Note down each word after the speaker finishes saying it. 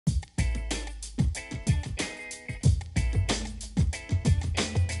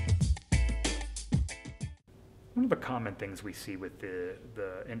the common things we see with the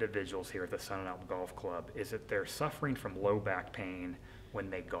individuals here at the Sun and Elm Golf Club is that they're suffering from low back pain when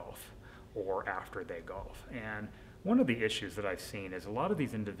they golf or after they golf. And one of the issues that I've seen is a lot of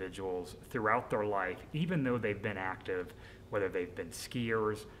these individuals throughout their life, even though they've been active, whether they've been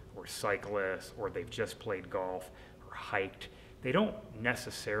skiers or cyclists or they've just played golf or hiked, they don't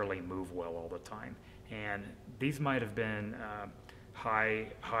necessarily move well all the time. And these might have been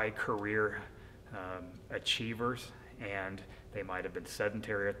high career achievers, and they might have been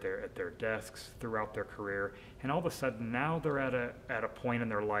sedentary at their desks throughout their career, and all of a sudden now they're at a point in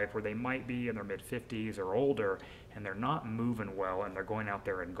their life where they might be in their mid-50s or older, and they're not moving well, and they're going out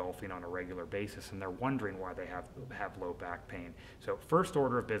there and golfing on a regular basis, and they're wondering why they have low back pain. So first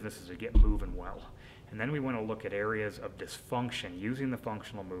order of business is to get moving well, and then we want to look at areas of dysfunction using the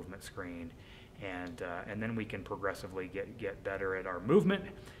functional movement screen, and then we can progressively get better at our movement,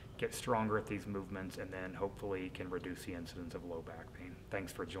 get stronger at these movements, and then hopefully can reduce the incidence of low back pain.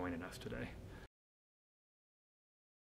 Thanks for joining us today.